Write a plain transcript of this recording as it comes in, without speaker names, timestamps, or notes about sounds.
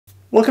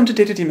Welcome to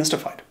Data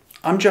Demystified.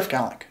 I'm Jeff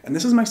Gallek, and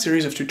this is my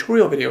series of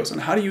tutorial videos on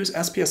how to use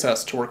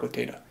SPSS to work with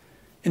data.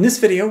 In this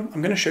video,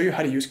 I'm going to show you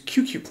how to use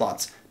QQ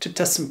plots to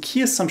test some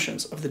key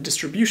assumptions of the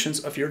distributions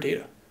of your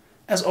data.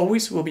 As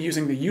always, we'll be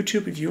using the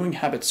YouTube viewing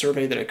habit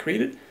survey that I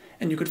created,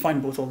 and you could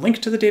find both a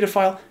link to the data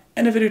file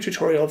and a video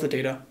tutorial of the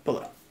data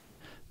below.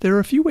 There are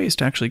a few ways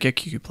to actually get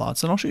QQ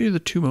plots, and I'll show you the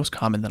two most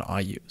common that I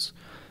use.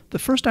 The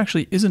first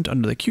actually isn't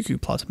under the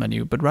QQ plots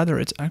menu, but rather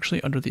it's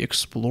actually under the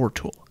Explore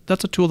tool.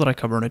 That's a tool that I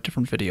cover in a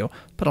different video,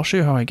 but I'll show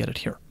you how I get it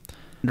here.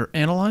 Under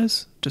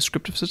Analyze,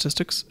 Descriptive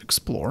Statistics,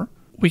 Explore,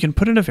 we can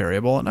put in a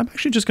variable, and I'm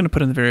actually just going to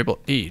put in the variable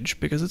age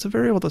because it's a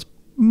variable that's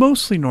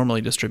mostly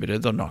normally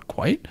distributed, though not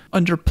quite.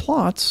 Under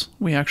Plots,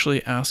 we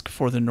actually ask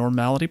for the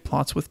normality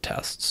plots with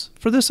tests.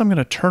 For this, I'm going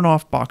to turn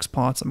off box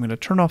plots, I'm going to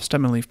turn off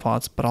stem and leaf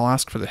plots, but I'll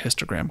ask for the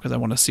histogram because I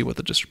want to see what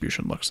the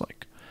distribution looks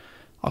like.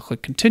 I'll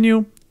click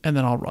Continue, and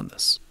then I'll run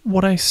this.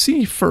 What I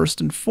see first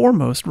and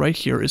foremost right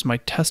here is my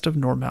test of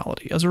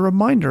normality. As a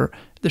reminder,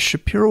 the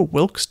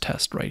Shapiro-Wilks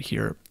test right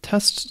here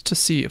tests to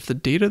see if the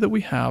data that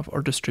we have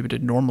are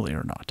distributed normally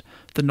or not.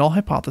 The null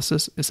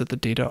hypothesis is that the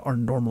data are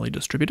normally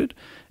distributed,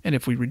 and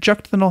if we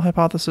reject the null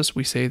hypothesis,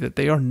 we say that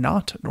they are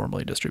not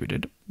normally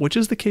distributed, which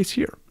is the case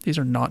here. These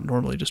are not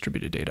normally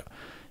distributed data.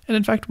 And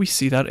in fact, we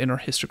see that in our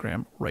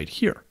histogram right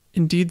here.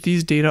 Indeed,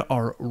 these data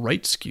are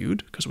right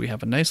skewed because we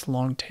have a nice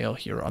long tail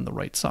here on the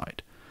right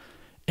side.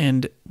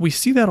 And we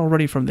see that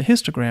already from the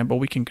histogram, but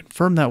we can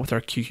confirm that with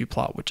our QQ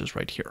plot, which is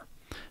right here.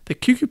 The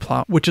QQ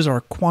plot, which is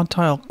our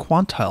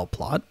quantile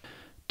plot,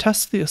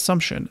 tests the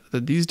assumption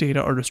that these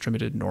data are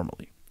distributed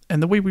normally.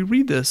 And the way we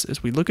read this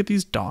is we look at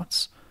these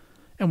dots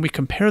and we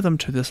compare them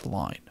to this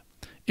line.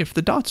 If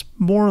the dots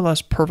more or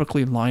less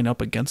perfectly line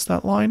up against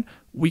that line,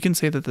 we can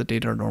say that the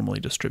data are normally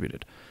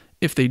distributed.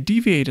 If they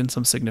deviate in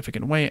some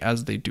significant way,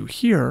 as they do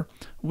here,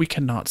 we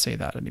cannot say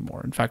that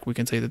anymore. In fact, we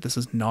can say that this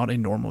is not a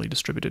normally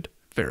distributed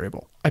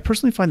variable. I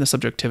personally find the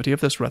subjectivity of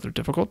this rather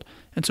difficult,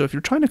 and so if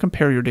you're trying to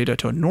compare your data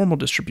to a normal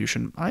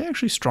distribution, I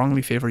actually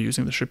strongly favor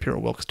using the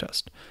Shapiro-Wilks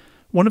test.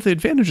 One of the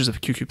advantages of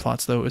QQ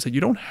plots, though, is that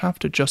you don't have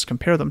to just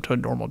compare them to a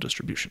normal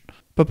distribution.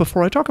 But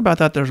before I talk about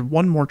that, there's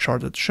one more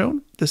chart that's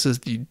shown. This is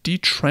the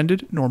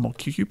detrended normal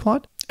QQ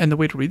plot, and the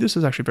way to read this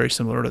is actually very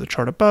similar to the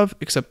chart above,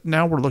 except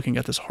now we're looking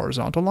at this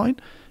horizontal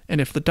line,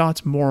 and if the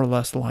dots more or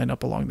less line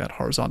up along that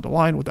horizontal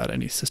line without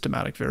any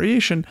systematic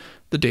variation,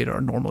 the data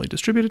are normally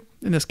distributed.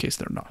 In this case,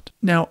 they're not.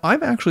 Now,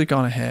 I've actually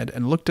gone ahead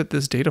and looked at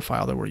this data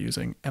file that we're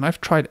using, and I've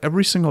tried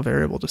every single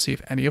variable to see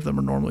if any of them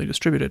are normally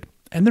distributed,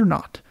 and they're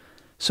not.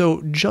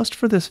 So just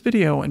for this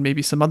video, and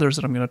maybe some others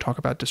that I'm going to talk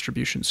about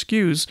distribution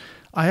skews,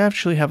 I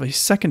actually have a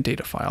second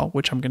data file,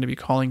 which I'm going to be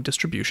calling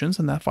distributions,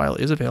 and that file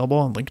is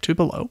available and linked to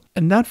below.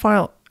 And that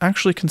file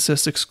actually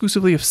consists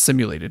exclusively of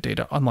simulated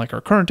data, unlike our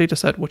current data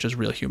set, which is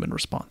real human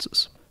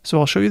responses. So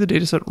I'll show you the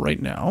dataset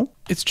right now.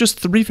 It's just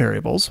three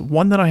variables,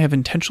 one that I have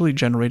intentionally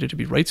generated to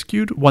be right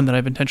skewed, one that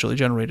I've intentionally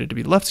generated to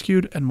be left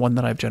skewed, and one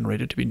that I've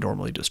generated to be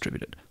normally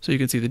distributed. So you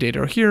can see the data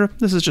are here.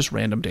 This is just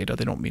random data.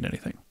 They don't mean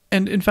anything.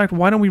 And in fact,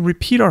 why don't we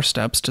repeat our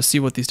steps to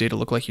see what these data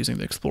look like using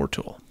the Explore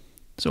tool?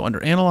 So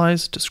under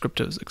Analyze,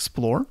 Descriptives,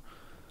 Explore,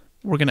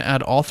 we're going to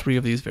add all three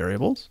of these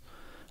variables.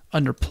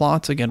 Under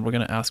Plots, again, we're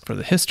going to ask for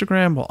the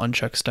histogram. We'll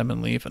uncheck stem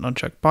and leaf and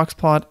uncheck box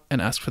plot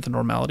and ask for the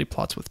normality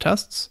plots with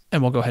tests.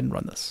 And we'll go ahead and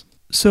run this.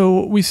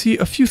 So we see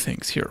a few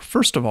things here.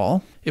 First of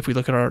all, if we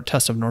look at our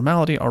test of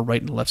normality, our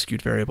right and left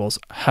skewed variables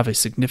have a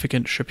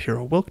significant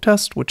Shapiro-Wilks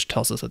test, which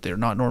tells us that they are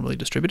not normally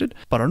distributed.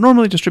 But our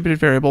normally distributed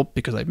variable,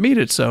 because I've made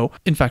it so,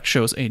 in fact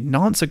shows a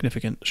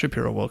non-significant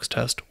Shapiro-Wilks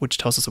test, which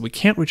tells us that we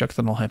can't reject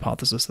the null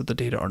hypothesis that the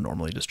data are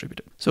normally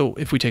distributed. So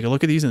if we take a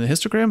look at these in the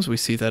histograms, we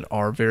see that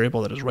our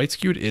variable that is right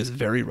skewed is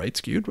very right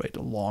skewed, right?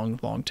 A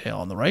long tail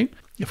on the right.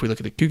 If we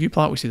look at the QQ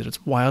plot, we see that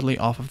it's wildly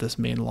off of this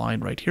main line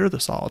right here, the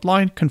solid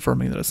line,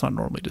 confirming that it's not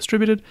normally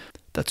distributed.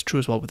 That's true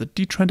as well with the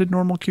detrended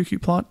normal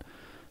QQ plot.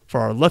 For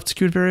our left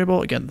skewed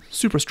variable, again,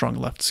 super strong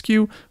left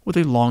skew with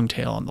a long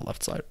tail on the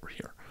left side over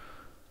here.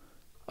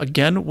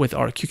 Again, with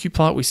our QQ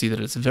plot, we see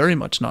that it's very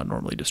much not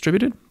normally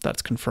distributed.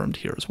 That's confirmed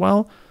here as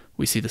well.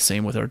 We see the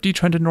same with our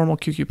detrended normal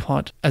QQ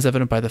plot, as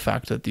evident by the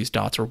fact that these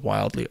dots are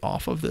wildly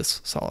off of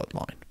this solid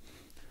line.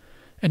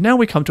 And now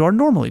we come to our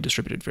normally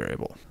distributed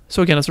variable.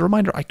 So again, as a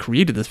reminder, I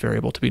created this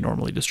variable to be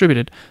normally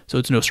distributed, so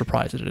it's no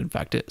surprise that it in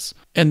fact is.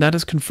 And that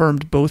is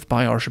confirmed both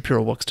by our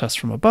Shapiro-Wilks test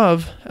from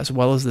above, as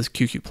well as this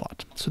QQ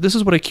plot. So this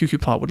is what a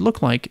QQ plot would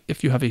look like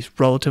if you have a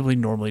relatively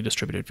normally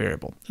distributed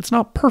variable. It's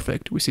not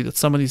perfect. We see that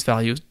some of these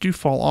values do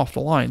fall off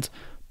the lines,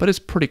 but it's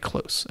pretty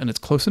close, and it's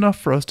close enough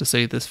for us to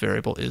say this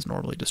variable is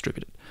normally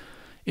distributed.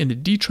 In the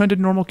detrended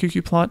normal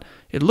QQ plot,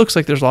 it looks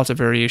like there's lots of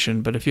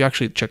variation, but if you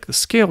actually check the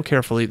scale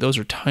carefully, those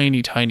are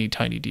tiny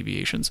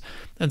deviations.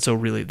 And so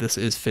really this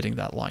is fitting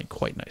that line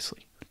quite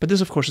nicely. But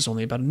this, of course, is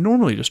only about a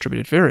normally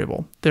distributed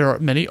variable. There are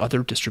many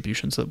other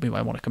distributions that we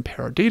might want to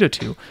compare our data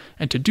to.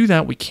 And to do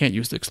that, we can't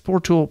use the Explore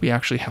tool. We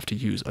actually have to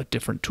use a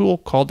different tool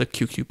called the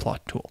QQ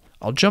plot tool.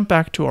 I'll jump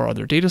back to our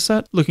other data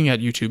set, looking at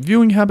YouTube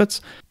viewing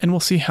habits, and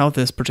we'll see how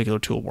this particular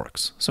tool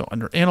works. So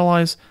under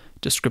Analyze,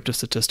 descriptive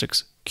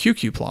statistics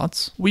QQ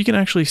plots, we can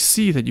actually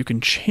see that you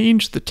can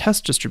change the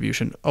test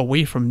distribution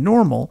away from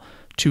normal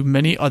to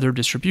many other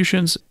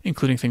distributions,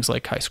 including things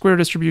like chi-square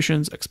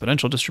distributions,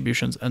 exponential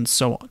distributions, and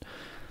so on.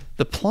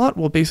 The plot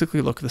will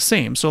basically look the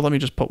same. So let me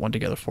just put one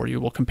together for you.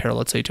 We'll compare,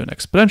 let's say, to an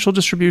exponential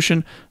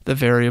distribution, the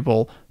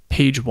variable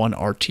page 1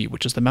 RT,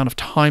 which is the amount of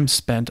time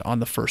spent on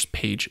the first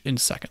page in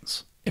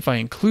seconds. If I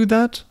include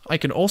that, I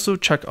can also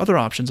check other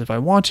options if I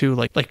want to,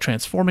 like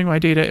transforming my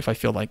data if I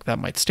feel like that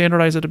might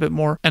standardize it a bit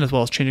more, and as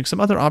well as changing some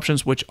other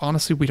options, which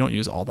honestly we don't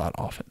use all that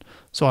often.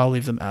 So I'll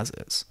leave them as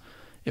is.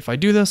 If I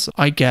do this,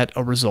 I get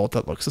a result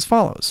that looks as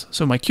follows.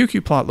 So my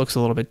QQ plot looks a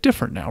little bit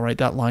different now, right?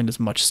 That line is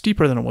much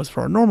steeper than it was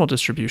for our normal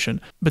distribution,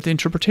 but the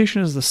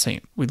interpretation is the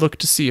same. We look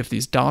to see if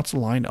these dots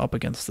line up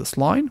against this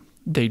line.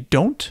 They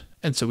don't,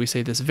 and so we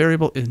say this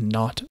variable is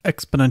not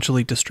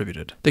exponentially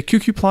distributed. The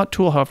QQ plot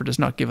tool, however, does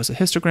not give us a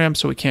histogram,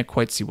 so we can't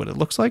quite see what it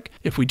looks like.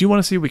 If we do want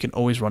to see, we can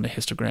always run a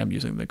histogram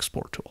using the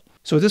Explore tool.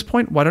 So at this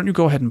point, why don't you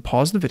go ahead and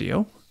pause the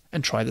video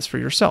and try this for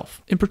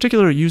yourself. In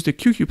particular, use the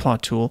QQ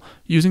plot tool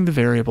using the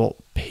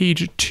variable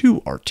page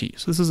 2 RT.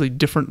 So this is a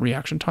different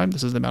reaction time.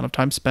 This is the amount of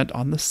time spent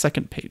on the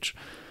second page.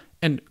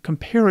 And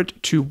compare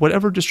it to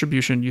whatever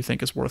distribution you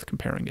think is worth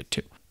comparing it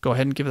to. Go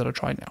ahead and give that a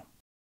try now.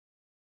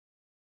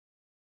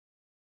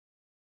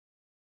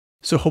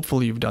 So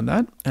hopefully you've done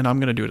that, and I'm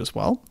going to do it as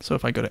well. So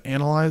if I go to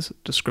Analyze,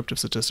 Descriptive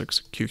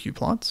Statistics, QQ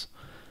Plots,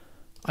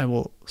 I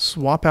will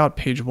swap out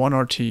page 1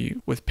 RT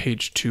with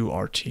page 2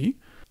 RT.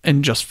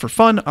 And just for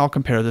fun, I'll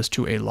compare this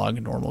to a log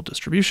normal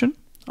distribution.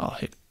 I'll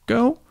hit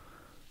go,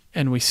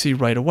 and we see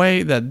right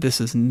away that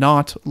this is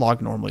not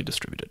log normally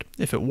distributed.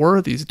 If it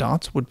were, these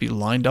dots would be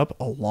lined up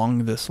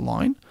along this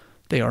line.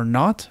 They are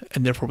not,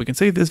 and therefore we can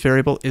say this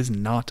variable is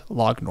not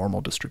log normal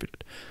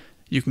distributed.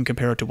 You can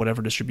compare it to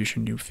whatever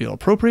distribution you feel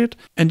appropriate,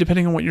 and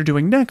depending on what you're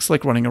doing next,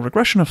 like running a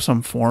regression of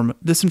some form,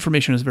 this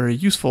information is very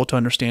useful to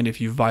understand if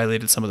you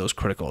violated some of those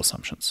critical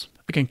assumptions.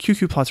 Again,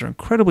 QQ plots are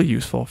incredibly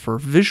useful for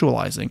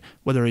visualizing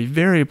whether a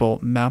variable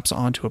maps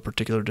onto a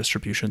particular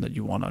distribution that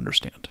you want to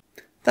understand.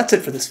 That's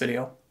it for this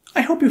video.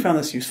 I hope you found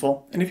this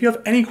useful, and if you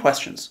have any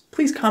questions,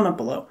 please comment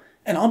below,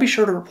 and I'll be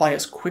sure to reply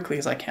as quickly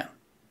as I can.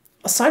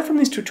 Aside from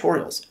these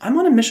tutorials, I'm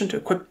on a mission to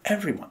equip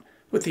everyone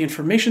with the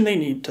information they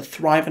need to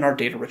thrive in our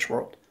data-rich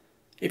world.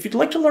 If you'd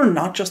like to learn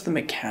not just the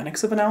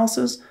mechanics of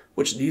analysis,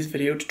 which these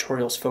video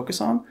tutorials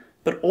focus on,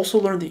 but also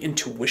learn the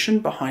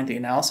intuition behind the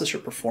analysis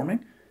you're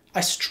performing,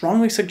 I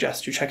strongly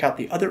suggest you check out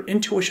the other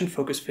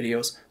intuition-focused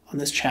videos on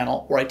this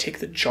channel where I take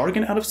the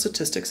jargon out of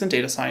statistics and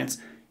data science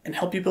and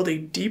help you build a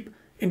deep,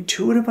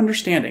 intuitive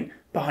understanding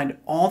behind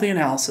all the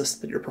analysis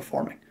that you're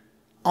performing.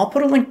 I'll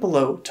put a link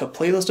below to a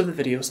playlist of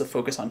the videos that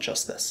focus on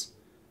just this.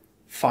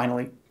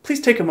 Finally, please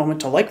take a moment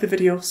to like the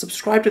video,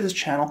 subscribe to this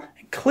channel,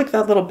 and click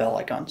that little bell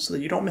icon so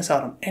that you don't miss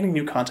out on any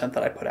new content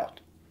that I put out.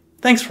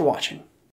 Thanks for watching.